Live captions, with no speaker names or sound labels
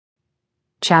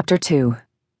Chapter 2.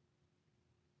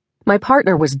 My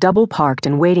partner was double parked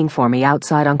and waiting for me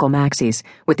outside Uncle Maxie's,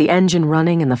 with the engine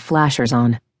running and the flashers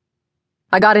on.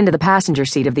 I got into the passenger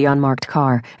seat of the unmarked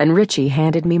car, and Richie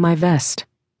handed me my vest.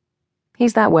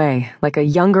 He's that way, like a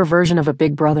younger version of a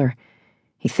big brother.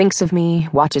 He thinks of me,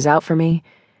 watches out for me,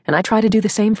 and I try to do the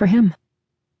same for him.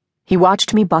 He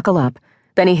watched me buckle up,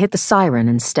 then he hit the siren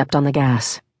and stepped on the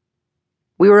gas.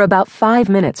 We were about 5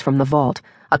 minutes from the Vault,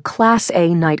 a Class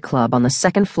A nightclub on the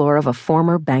second floor of a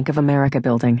former Bank of America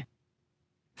building.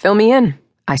 "Fill me in,"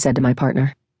 I said to my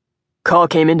partner. "Call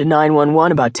came into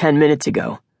 911 about 10 minutes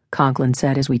ago," Conklin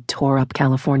said as we tore up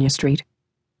California Street.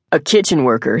 "A kitchen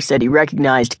worker said he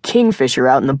recognized Kingfisher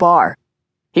out in the bar.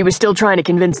 He was still trying to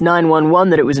convince 911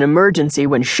 that it was an emergency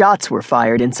when shots were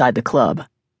fired inside the club."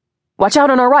 "Watch out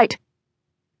on our right!"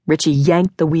 Richie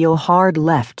yanked the wheel hard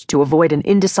left to avoid an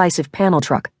indecisive panel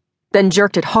truck, then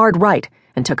jerked it hard right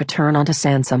and took a turn onto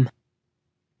Sansom.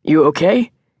 "You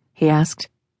okay?" he asked.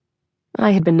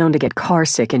 I had been known to get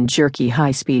carsick in jerky,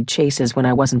 high-speed chases when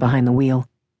I wasn't behind the wheel.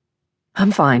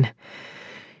 "I'm fine.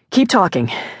 Keep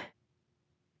talking."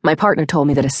 My partner told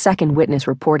me that a second witness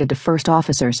reported to first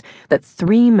officers that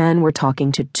 3 men were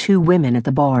talking to 2 women at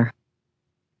the bar.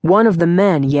 One of the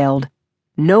men yelled,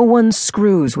 "No one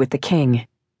screws with the king."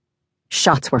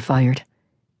 Shots were fired.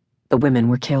 The women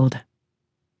were killed.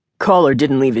 Caller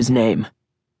didn't leave his name.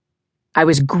 I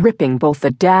was gripping both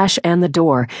the dash and the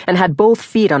door and had both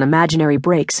feet on imaginary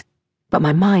brakes, but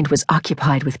my mind was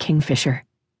occupied with Kingfisher.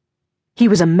 He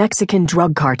was a Mexican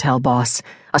drug cartel boss,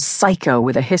 a psycho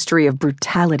with a history of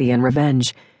brutality and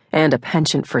revenge, and a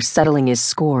penchant for settling his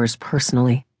scores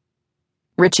personally.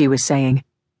 Richie was saying,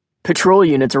 "Patrol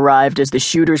units arrived as the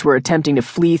shooters were attempting to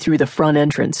flee through the front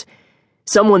entrance.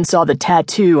 Someone saw the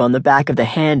tattoo on the back of the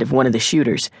hand of one of the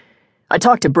shooters. I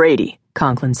talked to Brady,"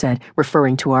 Conklin said,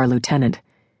 referring to our lieutenant.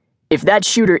 "If that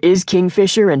shooter is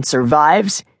Kingfisher and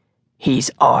survives,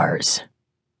 he's ours."